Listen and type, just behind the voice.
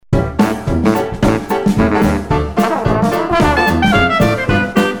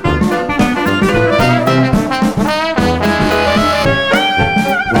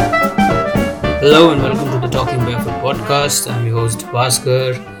podcast. I'm your host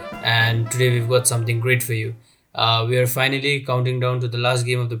Bhaskar, and today we've got something great for you. We are finally counting down to the last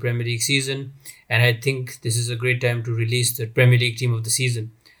game of the Premier League season, and I think this is a great time to release the Premier League team of the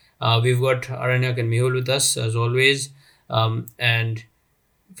season. We've got Aranyak and Mehul with us as always, and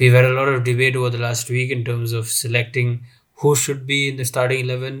we've had a lot of debate over the last week in terms of selecting who should be in the starting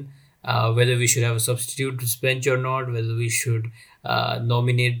 11, whether we should have a substitute bench or not, whether we should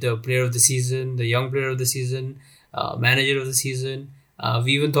nominate the player of the season, the young player of the season, manager of the season.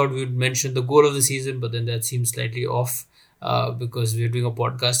 We even thought we would mention the goal of the season, but then that seems slightly off because we're doing a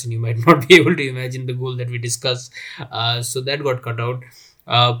podcast and you might not be able to imagine the goal that we discussed. So that got cut out.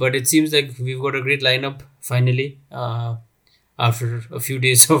 But it seems like we've got a great lineup finally. After a few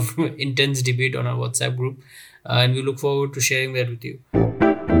days of intense debate on our WhatsApp group. And we look forward to sharing that with you.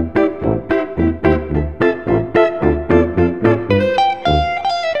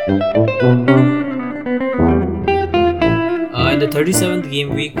 In the 37th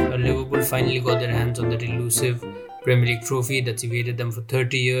game week, Liverpool finally got their hands on that elusive Premier League trophy that's evaded them for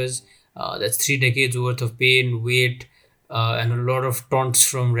 30 years. That's 3 decades worth of pain, wait, and a lot of taunts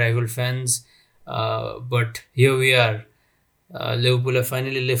from rival fans. But here we are. Liverpool have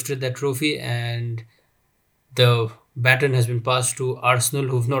finally lifted that trophy, and the baton has been passed to Arsenal,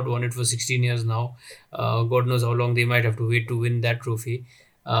 who've not won it for 16 years now. God knows how long they might have to wait to win that trophy.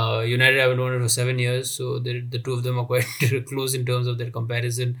 United haven't won it for 7 years, so the two of them are quite close in terms of their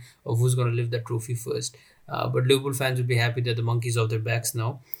comparison of who's going to lift that trophy first. But Liverpool fans will be happy that the monkey's off their backs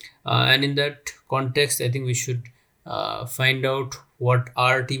now. And in that context, I think we should find out what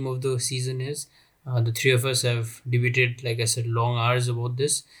our team of the season is. The three of us have debated, like I said, long hours about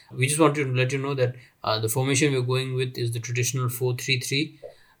this. We just wanted to let you know that the formation we're going with is the traditional 4-3-3,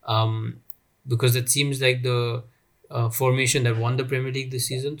 because it seems like the formation that won the Premier League this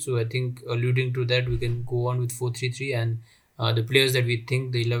season. So I think alluding to that, we can go on with 4-3-3, and the players that we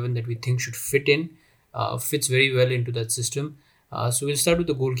think, the 11 that we think should fit in, fits very well into that system. So we'll start with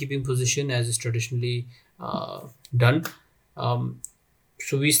the goalkeeping position as is traditionally done.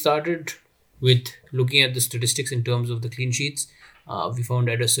 So we started with looking at the statistics in terms of the clean sheets. We found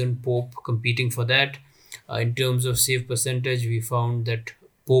Ederson, Pope competing for that. In terms of save percentage, we found that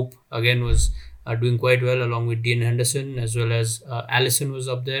Pope again was doing quite well along with Dean Henderson, as well as Alisson was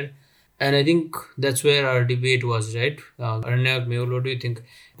up there. And I think that's where our debate was, right? Aranyak, Mehul, what do you think?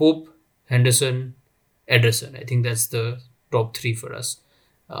 Pope, Henderson, Ederson. I think that's the top 3 for us.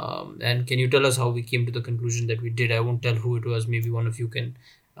 And can you tell us how we came to the conclusion that we did? I won't tell who it was. Maybe one of you can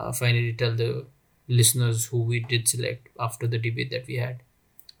finally tell the listeners who we did select after the debate that we had.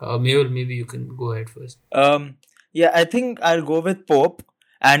 Mehul, maybe you can go ahead first. Yeah, I think I'll go with Pope.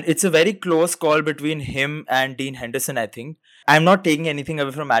 And it's a very close call between him and Dean Henderson, I think. I'm not taking anything away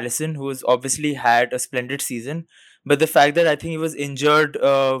from Alisson, who's obviously had a splendid season. But the fact that I think he was injured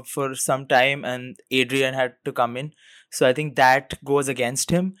for some time and Adrian had to come in. So I think that goes against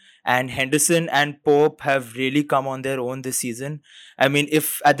him. And Henderson and Pope have really come on their own this season. I mean,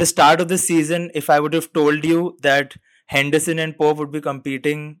 if at the start of the season, if I would have told you that Henderson and Pope would be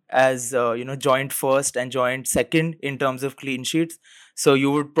competing as joint first and joint second in terms of clean sheets, so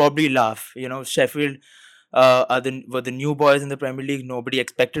you would probably laugh. Sheffield were the new boys in the Premier League. Nobody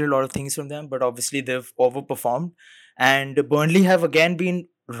expected a lot of things from them, but obviously they've overperformed. And Burnley have again been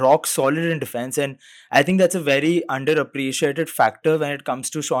rock solid in defense, and I think that's a very underappreciated factor when it comes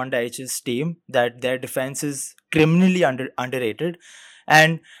to Sean Dyche's team, that their defense is criminally underrated.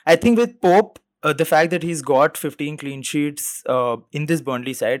 And I think with Pope, the fact that he's got 15 clean sheets in this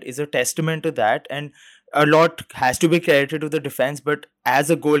Burnley side is a testament to that, and a lot has to be credited to the defense. But as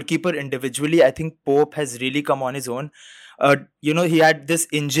a goalkeeper individually, I think Pope has really come on his own. He had this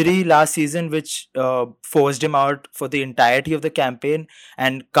injury last season which forced him out for the entirety of the campaign,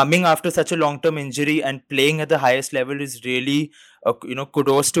 and coming after such a long-term injury and playing at the highest level is really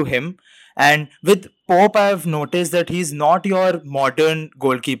kudos to him. And with Pope, I've noticed that he's not your modern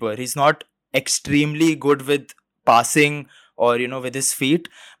goalkeeper. He's not extremely good with passing or with his feet,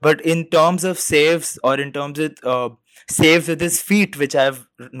 but in terms of saves or in terms of saves with his feet, which I've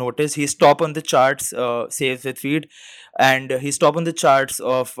noticed, he's top on the charts, saves with feet, and he's top on the charts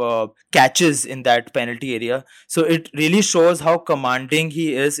of catches in that penalty area. So it really shows how commanding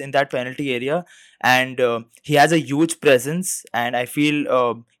he is in that penalty area, and he has a huge presence, and I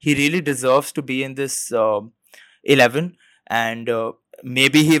feel he really deserves to be in this 11, and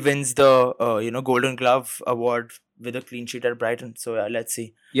maybe he wins the Golden Glove award with a clean sheet at Brighton. So let's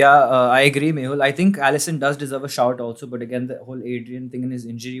see. Yeah, I agree, Mehul. I think Alisson does deserve a shout also, but again, the whole Adrian thing and his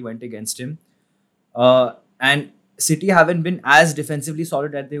injury went against him. And City haven't been as defensively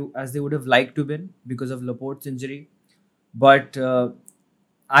solid as they would have liked to been because of Laporte's injury. But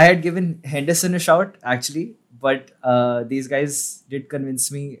I had given Henderson a shout actually, but these guys did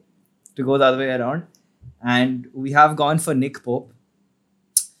convince me to go the other way around, and we have gone for Nick Pope.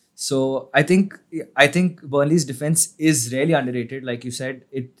 So I think Burnley's defense is really underrated. Like you said,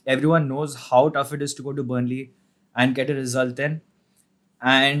 it everyone knows how tough it is to go to Burnley and get a result then.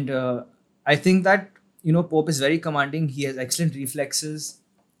 And I think that Pope is very commanding. He has excellent reflexes,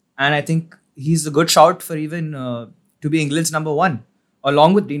 and I think he's a good shout for even to be England's number one,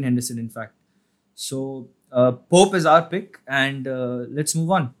 along with Dean Henderson, in fact. So Pope is our pick, and let's move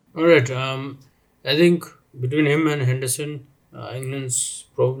on. All right. I think between him and Henderson, England's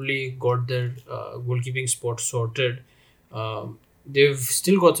probably got their goalkeeping spot sorted. They've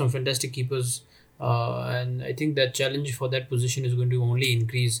still got some fantastic keepers, and I think that challenge for that position is going to only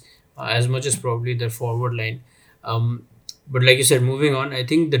increase as much as probably their forward line. Um, but like you said, moving on, I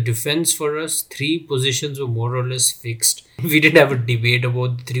think the defense for us, three positions were more or less fixed. We didn't have a debate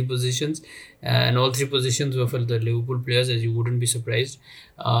about the three positions, and all three positions were for the Liverpool players, as you wouldn't be surprised.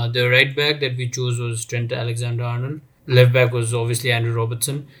 The right back that we chose was Trent Alexander-Arnold. Left back was obviously Andrew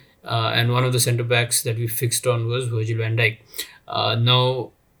Robertson, and one of the centre backs that we fixed on was Virgil van Dijk.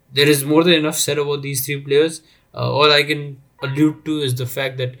 Now, there is more than enough said about these three players. All I can allude to is the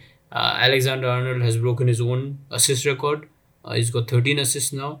fact that Alexander Arnold has broken his own assist record. He's got 13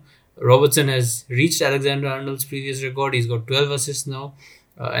 assists now. Robertson has reached Alexander Arnold's previous record. He's got 12 assists now.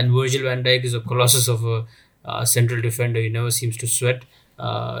 And Virgil van Dijk is a colossus of a central defender. He never seems to sweat.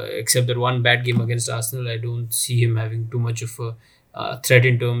 Except that one bad game against Arsenal, I don't see him having too much of a threat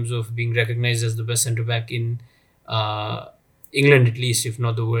in terms of being recognized as the best centre back in England, at least, if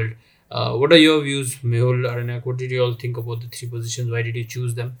not the world. What are your views, Mehul, Aranak? What did you all think about the three positions? Why did you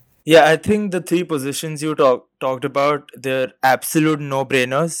choose them? Yeah, I think the three positions you talked about, they're absolute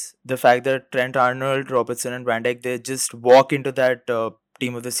no-brainers. The fact that Trent Arnold, Robertson, and Van Dijk, they just walk into that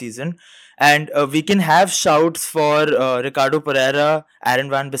team of the season. And we can have shouts for Ricardo Pereira, Aaron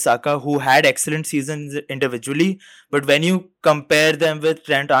Wan-Bissaka, who had excellent seasons individually. But when you compare them with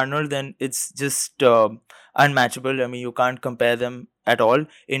Trent Arnold, then it's just unmatchable. I mean, you can't compare them at all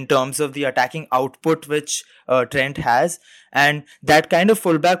in terms of the attacking output which Trent has. And that kind of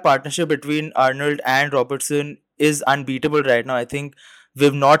fullback partnership between Arnold and Robertson is unbeatable right now. I think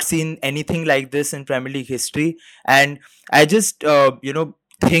we've not seen anything like this in Premier League history. And I just,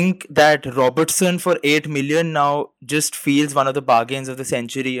 think that Robertson for 8 million now just feels one of the bargains of the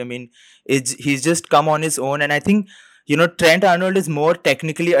century. I mean, he's just come on his own. And I think, Trent Arnold is more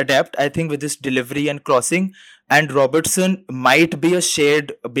technically adept, I think, with his delivery and crossing. And Robertson might be a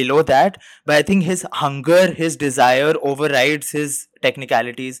shade below that, but I think his hunger, his desire overrides his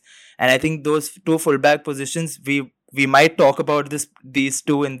technicalities. And I think those two fullback positions, we might talk about these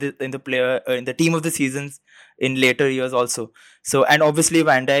two in the player in the team of the seasons in later years also. So, and obviously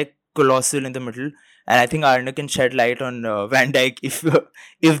Van Dijk, colossal in the middle. And I think Arne can shed light on Van Dijk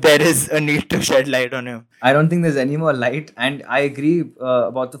if there is a need to shed light on him. I don't think there's any more light, and I agree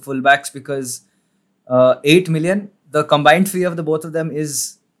about the fullbacks because 8 million, the combined fee of the both of them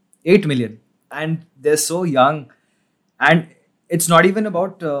is 8 million, and they're so young, and it's not even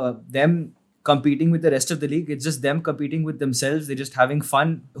about them competing with the rest of the league. It's just them competing with themselves. They're just having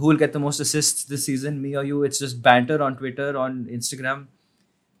fun. Who will get the most assists this season, me or you? It's just banter on Twitter, on Instagram,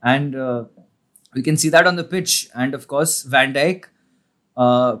 and we can see that on the pitch. And of course, Van Dijk.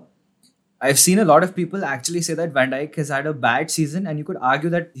 I've seen a lot of people actually say that Van Dijk has had a bad season, and you could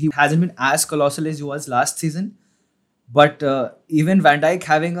argue that he hasn't been as colossal as he was last season. But even Van Dijk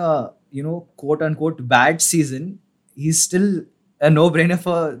having a quote unquote bad season, he's still a no-brainer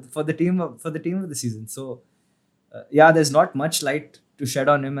for the team of the season. So yeah, there's not much light to shed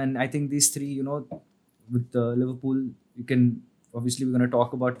on him, and I think these three, with Liverpool, you can obviously we're going to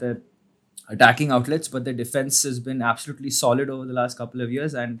talk about their attacking outlets, but their defense has been absolutely solid over the last couple of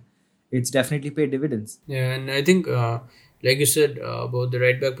years, and it's definitely paid dividends. Yeah, and I think, like you said about the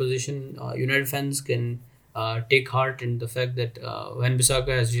right back position, United fans can take heart in the fact that Wan-Bissaka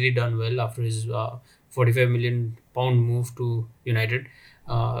has really done well after his £45 million move to United.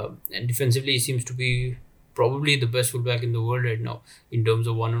 And defensively, he seems to be probably the best fullback in the world right now in terms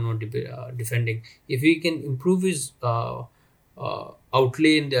of one-on-one defending. If he can improve his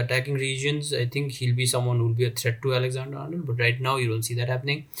outlay in the attacking regions, I think he'll be someone who will be a threat to Alexander Arnold. But right now, you don't see that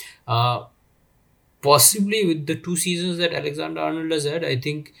happening. Possibly with the 2 seasons that Alexander Arnold has had, I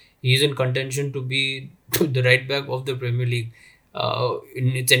think he's in contention to be the right back of the Premier League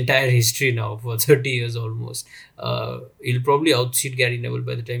in its entire history now for 30 years almost. He'll probably outseat Gary Neville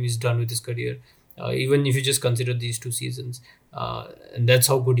by the time he's done with his career, even if you just consider these 2 seasons. And that's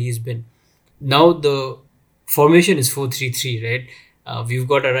how good he's been. Now the formation is 4-3-3, right? We've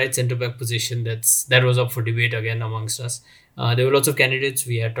got a right centre back position that was up for debate again amongst us. There were lots of candidates.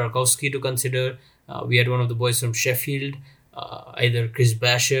 We had Tarkowski to consider. We had one of the boys from Sheffield, either Chris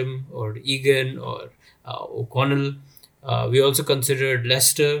Basham or Egan or O'Connell. We also considered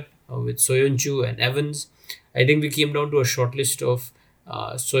Leicester with Soyuncu and Evans. I think we came down to a short list of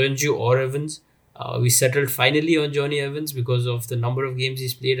Soyuncu or Evans. We settled finally on Johnny Evans because of the number of games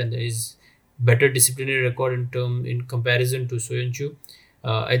he's played and his better disciplinary record in comparison to Soyuncu.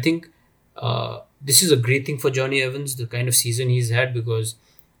 I think this is a great thing for Johnny Evans, the kind of season he's had, because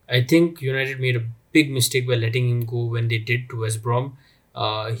I think United made a big mistake by letting him go when they did to West Brom.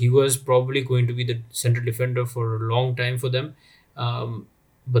 He was probably going to be the central defender for a long time for them,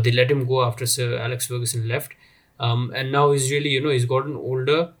 but they let him go after Sir Alex Ferguson left. And now he's really, he's gotten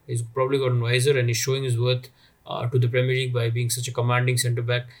older, he's probably gotten wiser, and he's showing his worth to the Premier League by being such a commanding centre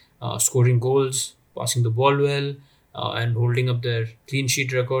back, scoring goals, passing the ball well, and holding up their clean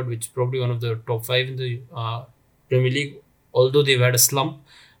sheet record, which is probably one of the top 5 in the Premier League. Although they've had a slump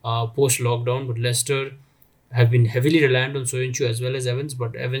post lockdown, but Leicester have been heavily reliant on Soyuncu as well as Evans,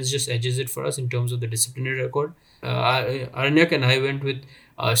 but Evans just edges it for us in terms of the disciplinary record. Aranyak and I went with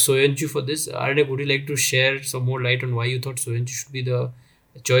Soyuncu for this. Aranyak, would you like to share some more light on why you thought Soyuncu should be the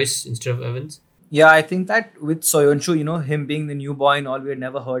choice instead of Evans? Yeah, I think that with Soyuncu, him being the new boy and all, we had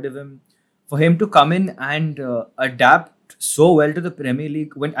never heard of him. For him to come in and adapt so well to the Premier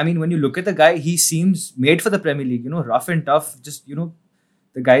League, when you look at the guy, he seems made for the Premier League. Rough and tough. Just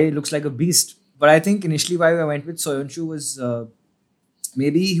the guy looks like a beast. But I think initially why I went with Soyuncu was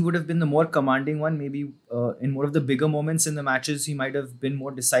maybe he would have been the more commanding one. Maybe in more of the bigger moments in the matches, he might have been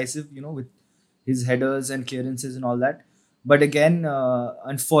more decisive. With his headers and clearances and all that. But again,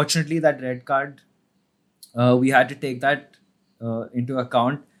 unfortunately, that red card, we had to take that into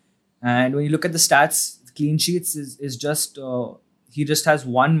account. And when you look at the stats, clean sheets is just he just has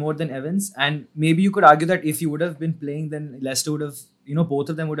one more than Evans. And maybe you could argue that if he would have been playing, then Leicester would have, both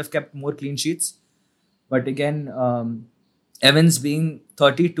of them would have kept more clean sheets. But again, Evans being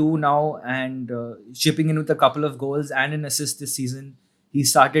 32 now and chipping in with a couple of goals and an assist this season, he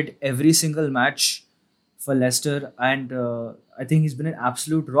started every single match for Leicester, and I think he's been an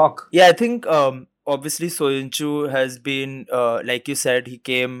absolute rock. Yeah, I think obviously Soyuncu has been, like you said, he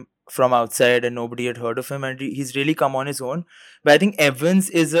came from outside and nobody had heard of him, and he's really come on his own. But I think Evans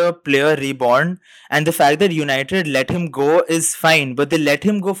is a player reborn, and the fact that United let him go is fine, but they let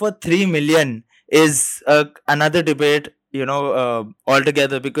him go for 3 million is another debate,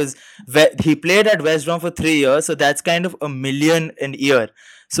 altogether, because he played at West Brom for 3 years, so that's kind of $1 million a year.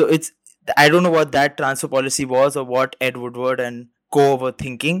 So I don't know what that transfer policy was or what Ed Woodward and co were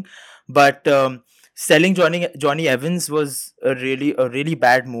thinking, but selling Johnny Evans was a really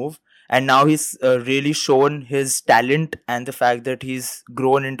bad move, and now he's really shown his talent and the fact that he's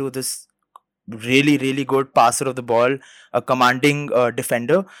grown into this really good passer of the ball, a commanding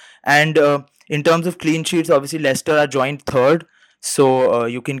defender. And in terms of clean sheets, obviously Leicester are joint third, so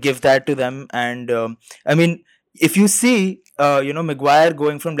you can give that to them. And if you see, Maguire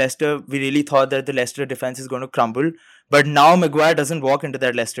going from Leicester, we really thought that the Leicester defense is going to crumble. But now Maguire doesn't walk into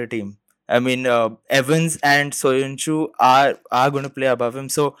that Leicester team. Evans and Soyuncu are going to play above him.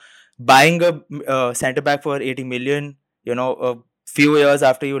 So buying a centre back for 80 million, a few years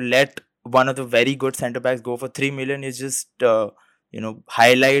after you let one of the very good centre backs go for 3 million is just,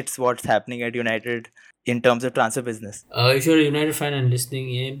 highlights what's happening at United in terms of transfer business. If you're a United fan and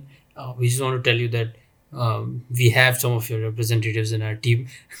listening in, we just want to tell you that we have some of your representatives in our team,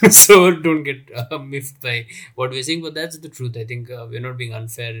 so don't get miffed by what we're saying, but that's the truth. I think we're not being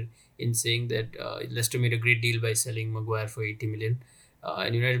unfair in saying that Leicester made a great deal by selling Maguire for 80 million,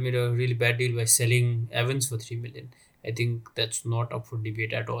 and United made a really bad deal by selling Evans for 3 million. I think that's not up for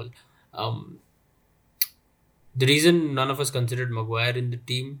debate at all. The reason none of us considered Maguire in the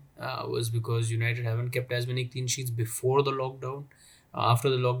team was because United haven't kept as many clean sheets before the lockdown. After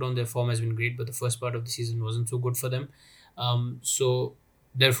the lockdown, their form has been great, but the first part of the season wasn't so good for them. So,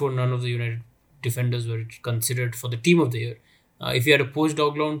 therefore, none of the United defenders were considered for the team of the year. If we had a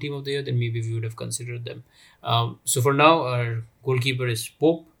post-lockdown team of the year, then maybe we would have considered them. So, for now, our goalkeeper is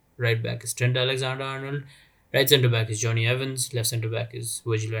Pope, right back is Trent Alexander-Arnold, right centre-back is Johnny Evans, left centre-back is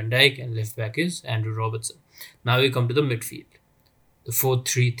Virgil van Dijk, and left-back is Andrew Robertson. Now we come to the midfield, the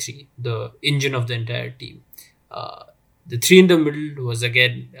 4-3-3, the engine of the entire team. The three in the middle was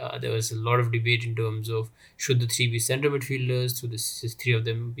again, there was a lot of debate in terms of should the three be centre midfielders, should the three of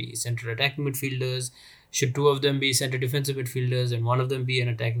them be central attacking midfielders, should two of them be centre defensive midfielders and one of them be an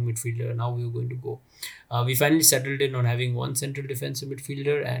attacking midfielder. Now we were going to go. We finally settled in on having one central defensive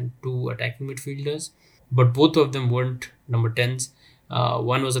midfielder and two attacking midfielders. but both of them weren't number 10s.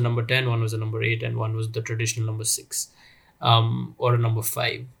 One was a number 10, one was a number 8, and one was the traditional number 6, or a number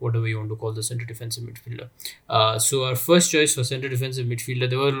 5, whatever you want to call the center defensive midfielder. So our first choice for center defensive midfielder,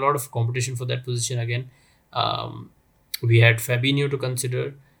 there were a lot of competition for that position again. We had Fabinho to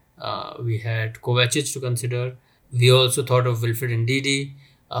consider, we had Kovacic to consider. We also thought of Wilfred Ndidi,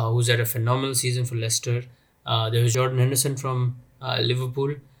 who's had a phenomenal season for Leicester. There was Jordan Henderson from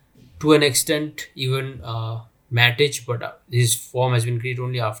Liverpool, to an extent, even Matic, but his form has been great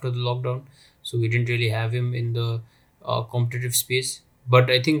only after the lockdown, so we didn't really have him in the competitive space. But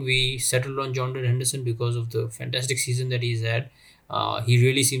I think we settled on Jordan Henderson because of the fantastic season that he's had. He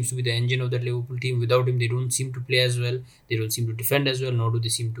really seems to be the engine of that Liverpool team. Without him, they don't seem to play as well. They don't seem to defend as well, nor do they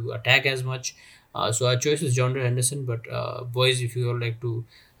seem to attack as much. So our choice was Jordan Henderson. But boys, if you all like to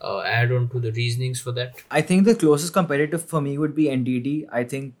add on to the reasonings for that. I think the closest competitive for me would be NDD. I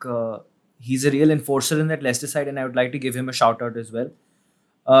think he's a real enforcer in that Leicester side, and I would like to give him a shout out as well.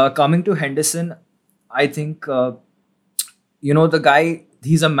 Coming to Henderson, I think the guy,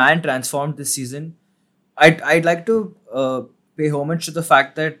 he's a man transformed this season. I'd like to pay homage to the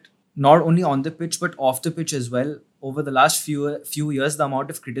fact that not only on the pitch but off the pitch as well. Over the last few years, the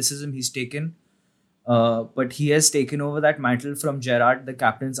amount of criticism he's taken, but he has taken over that mantle from Gerrard, the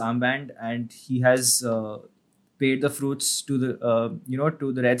captain's armband, and he has paid the fruits to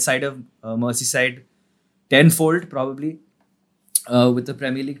the red side of Merseyside tenfold probably, with the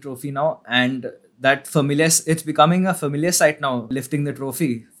Premier League trophy now, and that it's becoming a familiar sight now, lifting the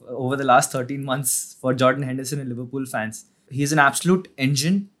trophy over the last 13 months for Jordan Henderson and Liverpool fans. He's an absolute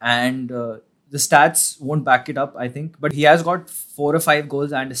engine, and the stats won't back it up, I think, but he has got 4 or 5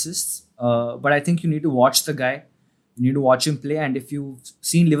 goals and assists. But I think you need to watch the guy. You need to watch him play, and if you've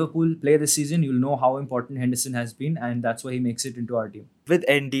seen Liverpool play this season, you'll know how important Henderson has been, and that's why he makes it into our team. With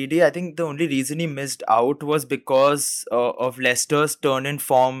NDD, I think the only reason he missed out was because of Leicester's turn in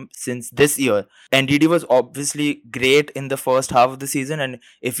form since this year. NDD was obviously great in the first half of the season, and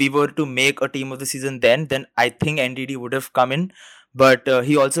if we were to make a team of the season then I think NDD would have come in. But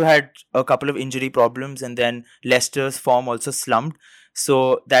he also had a couple of injury problems, and then Leicester's form also slumped.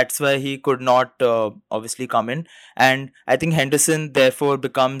 So that's why he could not obviously come in. And I think Henderson therefore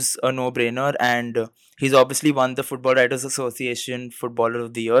becomes a no-brainer, and he's obviously won the Football Writers Association Footballer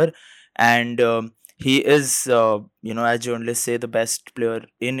of the Year, and he is, as journalists say, the best player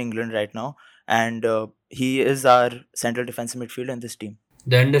in England right now, and he is our central defensive midfielder in this team.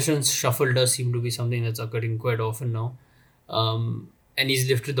 The Henderson shuffle does seem to be something that's occurring quite often now. And he's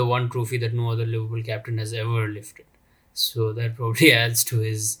lifted the one trophy that no other Liverpool captain has ever lifted. So that probably adds to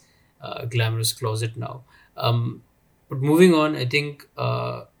his glamorous closet now. But moving on, I think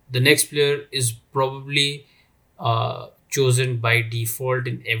the next player is probably chosen by default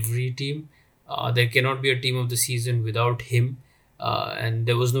in every team. There cannot be a team of the season without him. And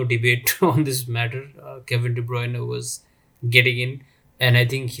there was no debate on this matter. Kevin De Bruyne was getting in, and I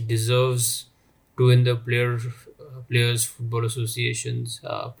think he deserves to win the Players Football Association's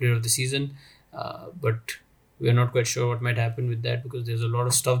Player of the Season. But we're not quite sure what might happen with that, because there's a lot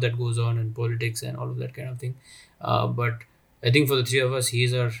of stuff that goes on in politics and all of that kind of thing. But I think for the three of us,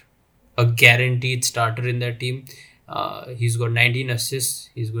 he's a guaranteed starter in that team. He's got 19 assists.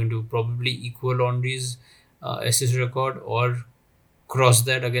 He's going to probably equal Henry's assist record or cross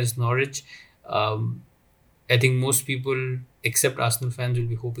that against Norwich. I think most people, except Arsenal fans, will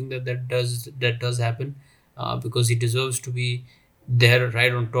be hoping that does happen, because he deserves to be there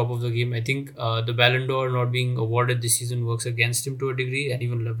right on top of the game. I think the Ballon d'Or not being awarded this season works against him to a degree, and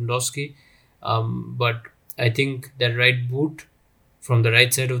even Lewandowski. But I think that right boot from the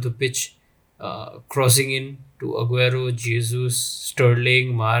right side of the pitch, crossing in to Aguero, Jesus,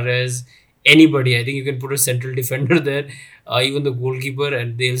 Sterling, Mahrez, anybody. I think you can put a central defender there, even the goalkeeper,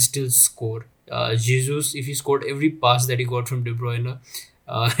 and they'll still score. Jesus, if he scored every pass that he got from De Bruyne,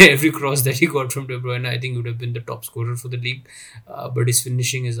 every cross that he got from De Bruyne, I think he would have been the top scorer for the league. But his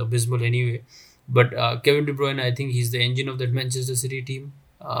finishing is abysmal anyway. But Kevin De Bruyne, I think he's the engine of that Manchester City team.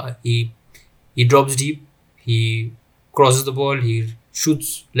 He drops deep, he crosses the ball, he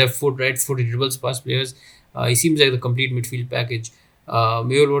shoots left foot, right foot, he dribbles past players. He seems like the complete midfield package.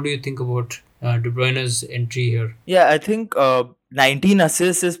 Mehul, what do you think about De Bruyne's entry here? Yeah, I think 19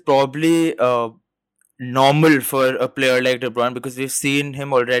 assists is probably normal for a player like De Bruyne, because we've seen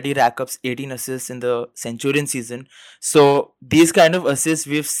him already rack up 18 assists in the Centurion season. So these kind of assists,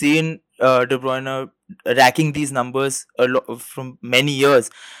 we've seen De Bruyne racking these numbers from many years.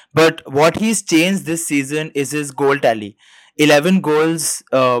 But what he's changed this season is his goal tally. 11 goals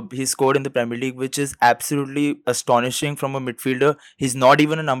he scored in the Premier League, which is absolutely astonishing from a midfielder. He's not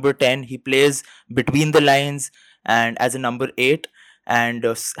even a number 10. He plays between the lines and as a number 8. And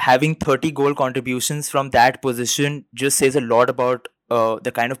having 30 goal contributions from that position just says a lot about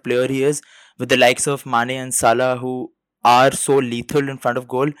the kind of player he is. With the likes of Mane and Salah, who are so lethal in front of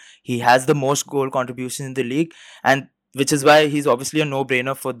goal, he has the most goal contributions in the league. And which is why he's obviously a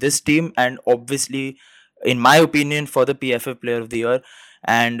no-brainer for this team, and obviously, in my opinion, for the PFF Player of the Year.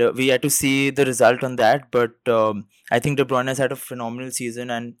 And we had to see the result on that. But I think De Bruyne has had a phenomenal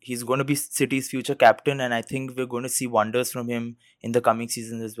season, and he's going to be City's future captain. And I think we're going to see wonders from him in the coming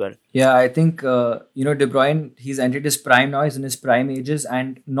seasons as well. Yeah, I think De Bruyne, he's entered his prime now. He's in his prime ages,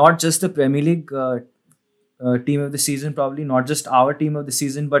 and not just the Premier League team of the season, probably not just our team of the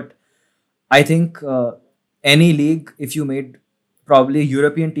season, but I think any league, if you made probably a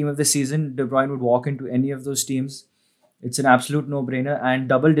European team of the season, De Bruyne would walk into any of those teams. It's an absolute no-brainer, and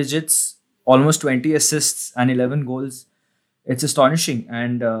double digits, almost 20 assists and 11 goals. It's astonishing,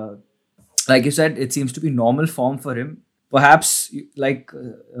 and like you said, it seems to be normal form for him. Perhaps, like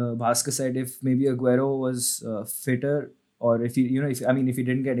Bhaskar said, if maybe Aguero was fitter, or if he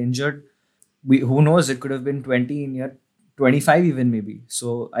didn't get injured, who knows? It could have been 20 in year 25 even maybe.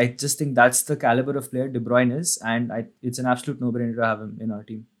 So I just think that's the caliber of player De Bruyne is, and it's an absolute no-brainer to have him in our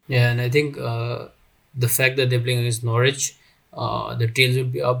team. Yeah, and I think the fact that they're playing against Norwich, the tails will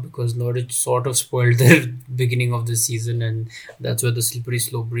be up because Norwich sort of spoiled their beginning of the season, and that's where the slippery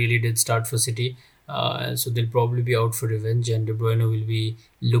slope really did start for City. And so they'll probably be out for revenge, and De Bruyne will be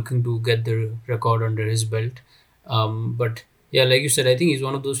looking to get the record under his belt. But yeah, like you said, I think he's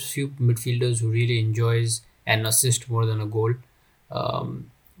one of those few midfielders who really enjoys an assist more than a goal.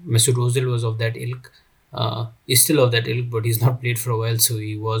 Mesut Ozil was of that ilk. Is still of that ilk, but he's not played for a while, so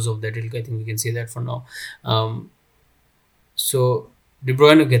he was of that ilk. I think we can say that for now. So De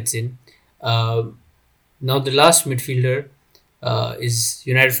Bruyne gets in. Now the last midfielder is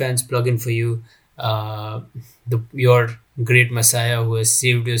United fans plug in for you. Your great messiah who has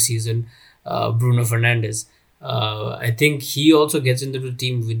saved your season, Bruno Fernandes. I think he also gets into the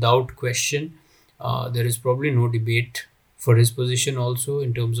team without question. There is probably no debate for his position also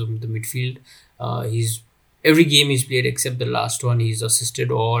in terms of the midfield. He's every game he's played except the last one, he's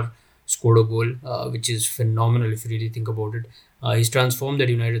assisted or scored a goal, which is phenomenal if you really think about it. He's transformed that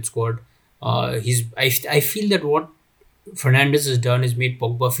United squad. I feel that what Fernandes has done is made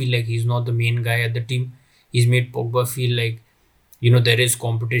Pogba feel like he's not the main guy at the team. He's made Pogba feel like, there is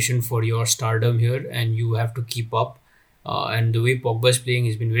competition for your stardom here and you have to keep up. And the way Pogba is playing,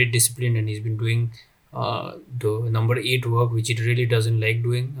 he's been very disciplined and he's been doing the number 8 work, which he really doesn't like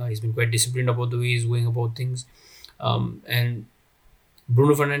doing. He's been quite disciplined about the way he's going about things. And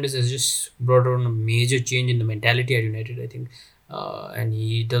Bruno Fernandes has just brought on a major change in the mentality at United, I think. And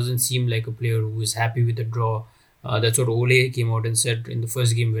he doesn't seem like a player who is happy with the draw. That's what Ole came out and said in the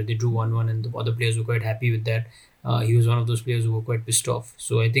first game where they drew 1-1 and the other players were quite happy with that. He was one of those players who were quite pissed off.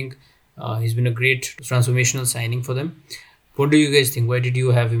 So I think he's been a great transformational signing for them. What do you guys think? Why did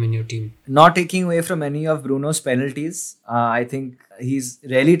you have him in your team? Not taking away from any of Bruno's penalties, I think he's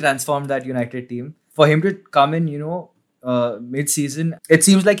really transformed that United team. For him to come in, mid-season, it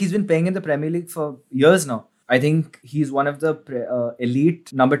seems like he's been playing in the Premier League for years now. I think he's one of the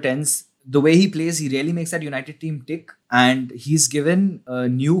elite number 10s. The way he plays, he really makes that United team tick. And he's given a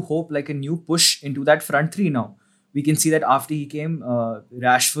new hope, like a new push into that front three now. We can see that after he came,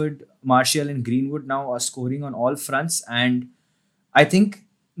 Rashford, Martial and Greenwood now are scoring on all fronts. And I think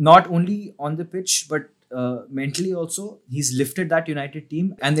not only on the pitch, but mentally also, he's lifted that United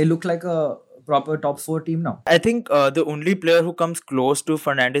team. And they look like a proper top 4 team now. I think the only player who comes close to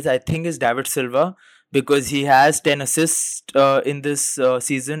Fernandes, I think, is David Silva, because he has 10 assists in this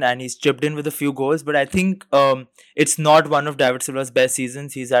season and he's chipped in with a few goals. But I think it's not one of David Silva's best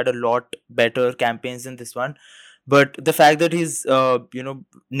seasons. He's had a lot better campaigns than this one. But the fact that he's,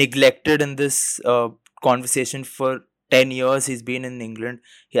 neglected in this conversation for 10 years he's been in England,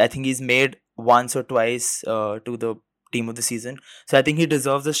 I think he's made once or twice to the team of the season. So I think he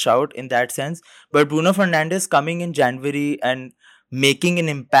deserves a shout in that sense. But Bruno Fernandes coming in January and making an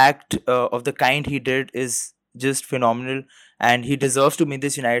impact of the kind he did is just phenomenal, and he deserves to be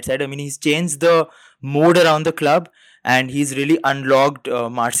this United side. I mean, he's changed the mood around the club and he's really unlocked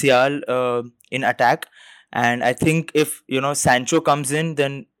Martial in attack. And I think if Sancho comes in,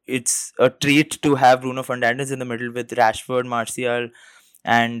 then it's a treat to have Bruno Fernandes in the middle with Rashford, Martial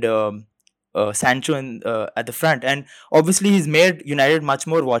and Sancho at the front. And obviously he's made United much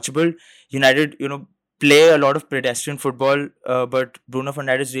more watchable. United play a lot of pedestrian football, but Bruno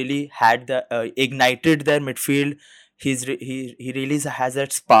Fernandes really had ignited their midfield. he really has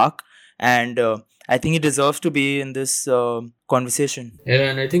that spark, and I think he deserves to be in this conversation. Yeah,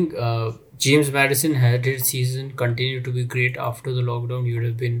 and I think James Madison had his season continue to be great after the lockdown. He would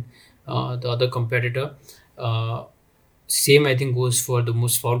have been the other competitor. Uh, Same, I think, goes for the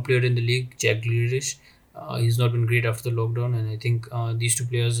most foul player in the league, Jack Grealish. He's not been great after the lockdown, and I think these two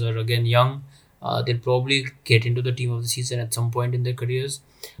players are again young. They'll probably get into the team of the season at some point in their careers.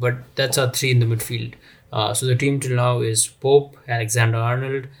 But that's our three in the midfield. So the team till now is Pope, Alexander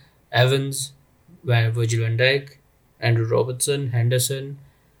Arnold, Evans, Virgil van Dijk, Andrew Robertson, Henderson,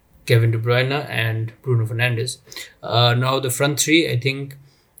 Kevin De Bruyne, and Bruno Fernandes. Now the front three, I think,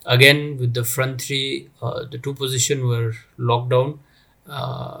 again with the front three, the two position were locked down.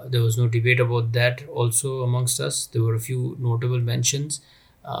 There was no debate about that. Also amongst us, there were a few notable mentions,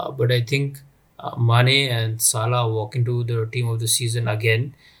 but I think Mane and Salah walk into the team of the season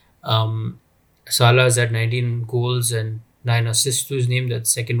again. Um, Salah is at 19 goals and 9 assists to his name. That's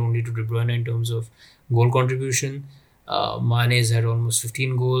second only to De Bruyne in terms of goal contribution. Mane's had almost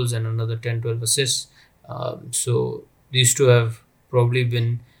 15 goals and another 10-12 assists. So these two have probably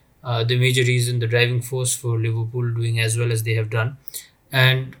been the major reason, the driving force for Liverpool doing as well as they have done.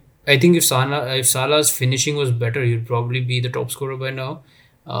 And I think if Salah's finishing was better, he'd probably be the top scorer by now.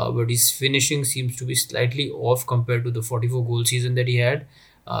 But his finishing seems to be slightly off compared to the 44 goal season that he had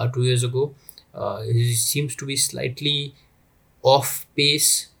 2 years ago. He seems to be slightly off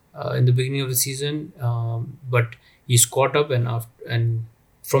pace in the beginning of the season, but he's caught up, and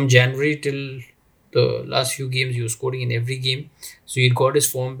from January till the last few games, he was scoring in every game. So he got his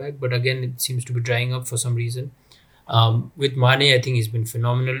form back, but again, it seems to be drying up for some reason. With Mane, I think he's been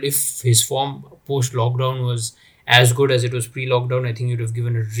phenomenal. If his form post lockdown was as good as it was pre-lockdown, I think you'd have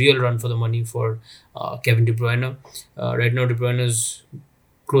given a real run for the money for Kevin De Bruyne. Right now, De Bruyne's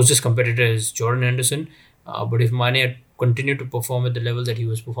closest competitor is Jordan Henderson. But if Mane had continued to perform at the level that he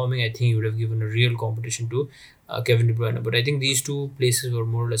was performing, I think he would have given a real competition to Kevin De Bruyne. But I think these two places were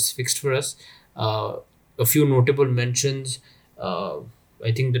more or less fixed for us. A few notable mentions.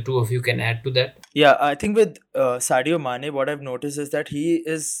 I think the two of you can add to that. Yeah, I think with Sadio Mane, what I've noticed is that he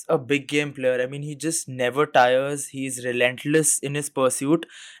is a big game player. I mean, he just never tires. He's relentless in his pursuit,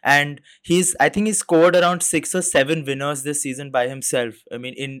 and I think he scored around 6 or 7 winners this season by himself. I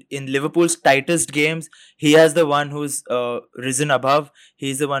mean, in Liverpool's tightest games, he has the one who's risen above.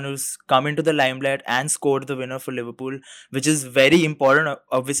 He's the one who's come into the limelight and scored the winner for Liverpool, which is very important.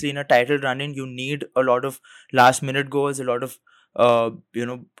 Obviously, in a title run-in, you need a lot of last-minute goals, a lot of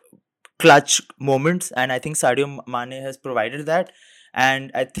clutch moments, and I think Sadio Mane has provided that, and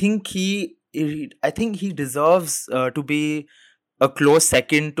I think he deserves to be a close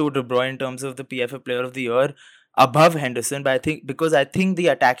second to De Bruyne in terms of the PFA Player of the Year, above Henderson. But I think the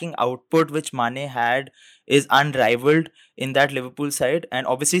attacking output which Mane had is unrivaled in that Liverpool side, and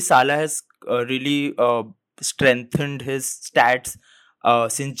obviously Salah has really strengthened his stats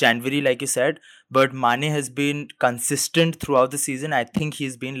since January, like you said. But Mane has been consistent throughout the season. I think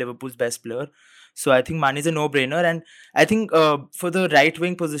he's been Liverpool's best player. So I think Mane is a no-brainer. And I think for the right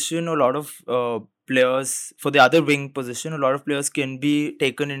wing position, a lot of players, for the other wing position, a lot of players can be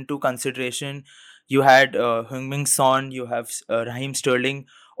taken into consideration. You had Heung-min Son, you have Raheem Sterling.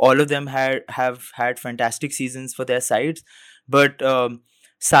 All of them have had fantastic seasons for their sides. But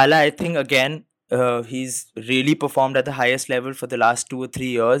Salah, I think, again, he's really performed at the highest level for the last 2 or 3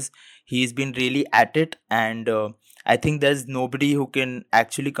 years. He's been really at it, and I think there's nobody who can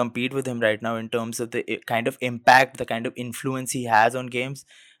actually compete with him right now in terms of the kind of impact, the kind of influence he has on games,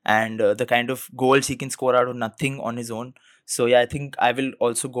 and the kind of goals he can score out of nothing on his own. So yeah, I think I will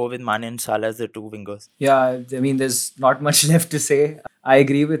also go with Mane and Salah as the two wingers. Yeah, I mean, there's not much left to say. I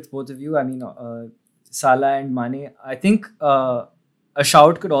agree with both of you. I mean, Salah and Mane. I think a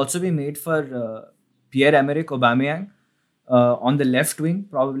shout could also be made for Pierre-Emerick Aubameyang on the left wing,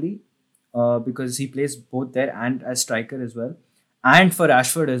 probably, because he plays both there and as striker as well. And for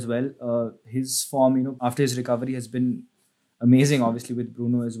Rashford as well. His form, after his recovery has been amazing, obviously, with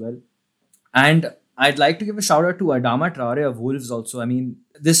Bruno as well. And I'd like to give a shout out to Adama Traore of Wolves also. I mean,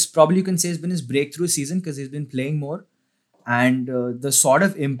 this probably you can say has been his breakthrough season because he's been playing more. And the sort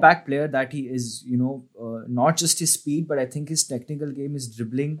of impact player that he is, not just his speed, but I think his technical game, his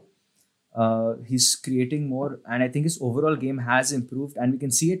dribbling, he's creating more, and I think his overall game has improved, and we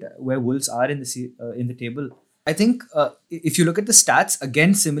can see it where Wolves are in the table. I think if you look at the stats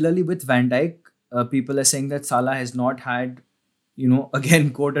again, similarly with Van Dijk, people are saying that Salah has not had, again,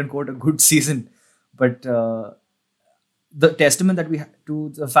 quote unquote, a good season, but the testament that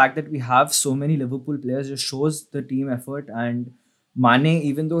to the fact that we have so many Liverpool players just shows the team effort. And Mane,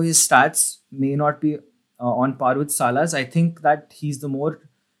 even though his stats may not be on par with Salah's. I think that he's the more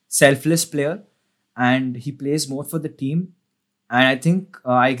selfless player, and he plays more for the team. And I think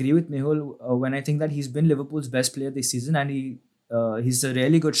I agree with Mehul when I think that he's been Liverpool's best player this season, and he's a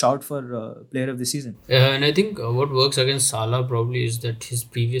really good shout for player of the season. Yeah, and I think what works against Salah probably is that his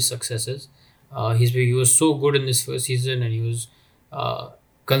previous successes. He was so good in his first season, and he was uh,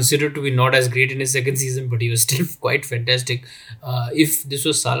 considered to be not as great in his second season, but he was still quite fantastic. If this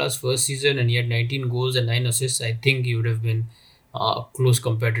was Salah's first season and he had 19 goals and 9 assists, I think he would have been a close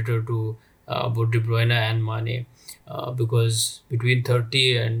competitor to both De Bruyne and Mane, because between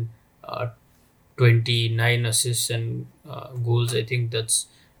 30 and 29 assists and goals, I think that's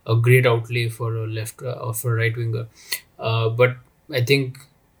a great outlay for a left or for a right winger. But I think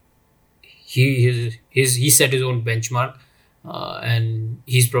he set his own benchmark, and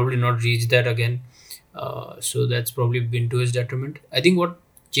he's probably not reached that again. So that's probably been to his detriment. I think what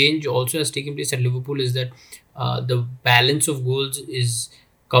change also has taken place at Liverpool is that the balance of goals is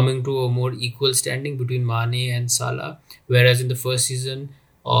coming to a more equal standing between Mane and Salah, whereas in the first season,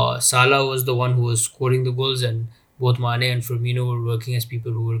 Salah was the one who was scoring the goals, and both Mane and Firmino were working as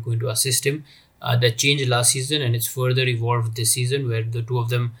people who were going to assist him. That changed last season, and it's further evolved this season, where the two of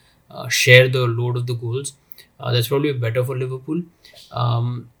them share the load of the goals. That's probably better for Liverpool.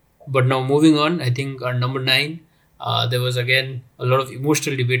 But now moving on, I think our number 9, there was again a lot of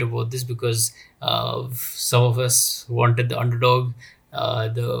emotional debate about this, because some of us wanted the underdog,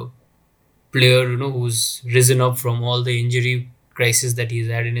 the player who's risen up from all the injury crisis that he's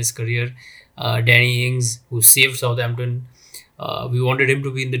had in his career, Danny Ings, who saved Southampton. We wanted him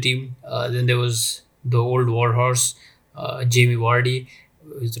to be in the team. Then there was the old warhorse, Jamie Vardy,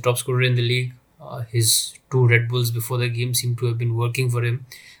 who's the top scorer in the league. His 2 Red Bulls before the game seem to have been working for him.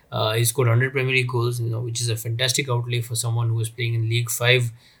 He scored 100 Premier League goals, which is a fantastic outlay for someone who was playing in League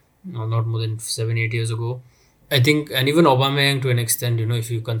 5 not more than 7-8 years ago. I think, and even Aubameyang to an extent, if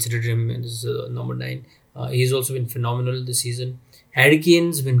you consider him as number 9, he's also been phenomenal this season. Harry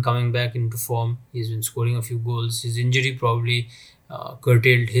Kane's been coming back into form. He's been scoring a few goals. His injury probably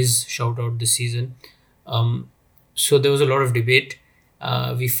curtailed his shout out this season. So there was a lot of debate.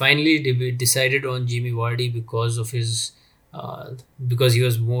 We finally decided on Jamie Vardy because of his because he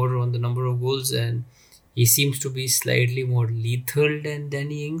was more on the number of goals, and he seems to be slightly more lethal than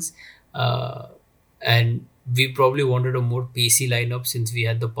Danny Ings. And we probably wanted a more pacey lineup since we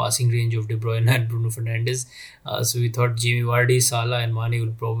had the passing range of De Bruyne and Bruno Fernandes. So we thought Jamie Vardy, Salah, and Mane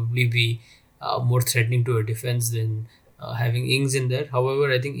will probably be more threatening to a defense than having Ings in there.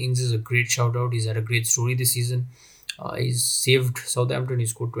 However, I think Ings is a great shout out. He's had a great story this season. He's saved Southampton. He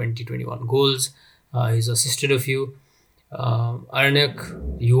scored 21 goals. He's assisted a few.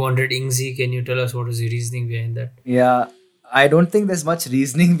 Arnak, you wanted Ingsy. Can you tell us what was the reasoning behind that? Yeah, I don't think there's much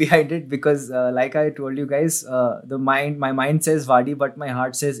reasoning behind it because, like I told you guys, my mind says Vardy, but my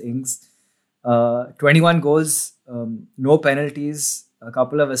heart says Ings. 21 goals, no penalties, a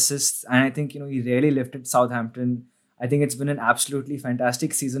couple of assists, and I think he really lifted Southampton. I think it's been an absolutely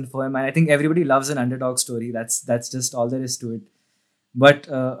fantastic season for him, and I think everybody loves an underdog story. That's just all there is to it. But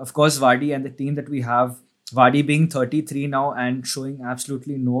of course, Vardy and the team that we have, Vardy being 33 now and showing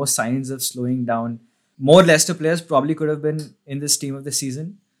absolutely no signs of slowing down. More Leicester players probably could have been in this team of the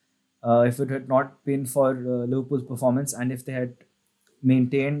season if it had not been for Liverpool's performance and if they had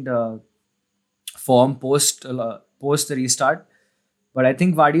maintained form post the restart. But I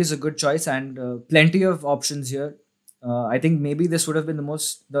think Vardy is a good choice and plenty of options here. I think maybe this would have been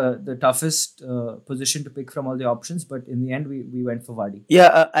the toughest position to pick from all the options, but in the end we went for Vardy.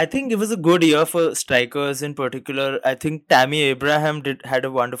 Yeah, I think it was a good year for strikers in particular. I think Tammy Abraham had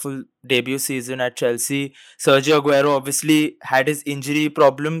a wonderful debut season at Chelsea. Sergio Aguero obviously had his injury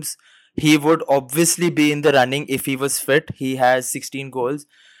problems. He would obviously be in the running if he was fit. He has 16 goals.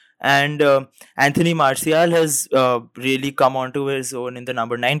 And Anthony Martial has really come onto his own in the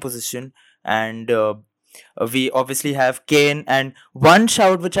number 9 position. And we obviously have Kane, and one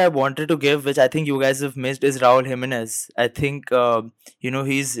shout which I wanted to give, which I think you guys have missed, is Raul Jimenez. I think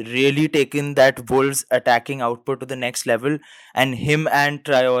he's really taken that Wolves attacking output to the next level, and him and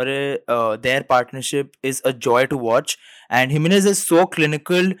Traore, their partnership is a joy to watch. And Jimenez is so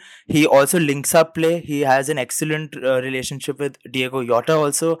clinical. He also links up play. He has an excellent relationship with Diego Jota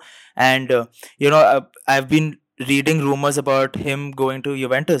also, and I've been reading rumors about him going to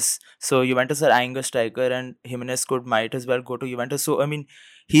Juventus. So Juventus are eyeing a striker, and Jimenez might as well go to Juventus. So I mean,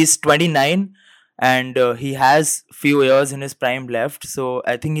 he's 29 and he has few years in his prime left. So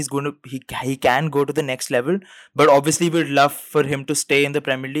I think he can go to the next level. But obviously, we'd love for him to stay in the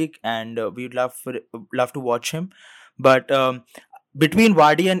Premier League, and we'd love to watch him. But between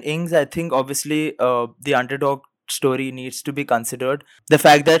Vardy and Ings, I think obviously the underdog story needs to be considered. The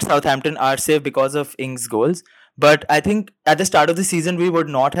fact that Southampton are safe because of Ings' goals. But I think at the start of the season, we would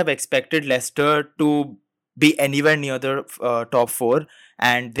not have expected Leicester to be anywhere near the top four,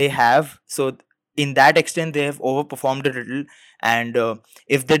 and they have. So, in that extent, they have overperformed a little. And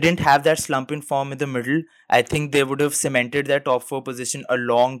if they didn't have that slump in form in the middle, I think they would have cemented their top four position a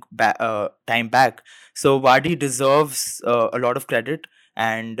long time back. So Vardy deserves a lot of credit,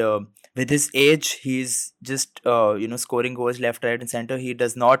 and with his age, he's just scoring goals left, right, and center. He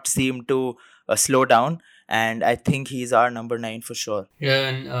does not seem to slow down, and I think he's our number 9 for sure. Yeah,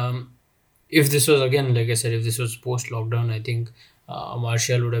 and if this was, again, like I said, if this was post lockdown, I think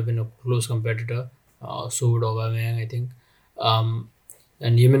Martial would have been a close competitor. So would Aubameyang, I think.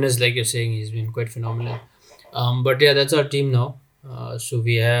 And Jimenez, like you're saying, he's been quite phenomenal. But yeah, that's our team now. So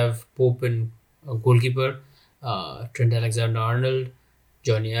we have Pope and goalkeeper, Trent Alexander-Arnold,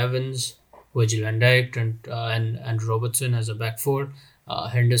 Johnny Evans, Virgil van Dijk, Trent and Robertson as a back four,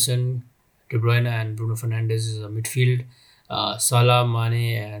 Henderson, De Bruyne and Bruno Fernandes as a midfield, Salah,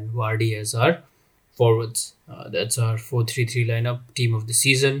 Mane and Vardy as our forwards. That's our 4-3-3 lineup, team of the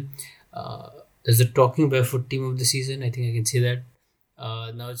season. There's the Talking Barefoot team of the season. I think I can say that.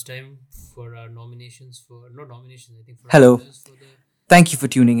 Now it's time for our nominations for... No nominations, I think. For Hello. For the Thank you for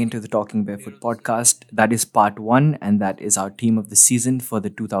tuning into the Talking Barefoot podcast. That is part 1, and that is our team of the season for the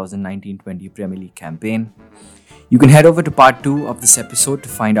 2019-20 Premier League campaign. You can head over to part 2 of this episode to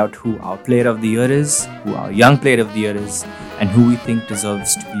find out who our player of the year is, who our young player of the year is, and who we think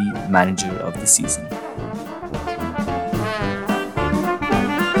deserves to be manager of the season.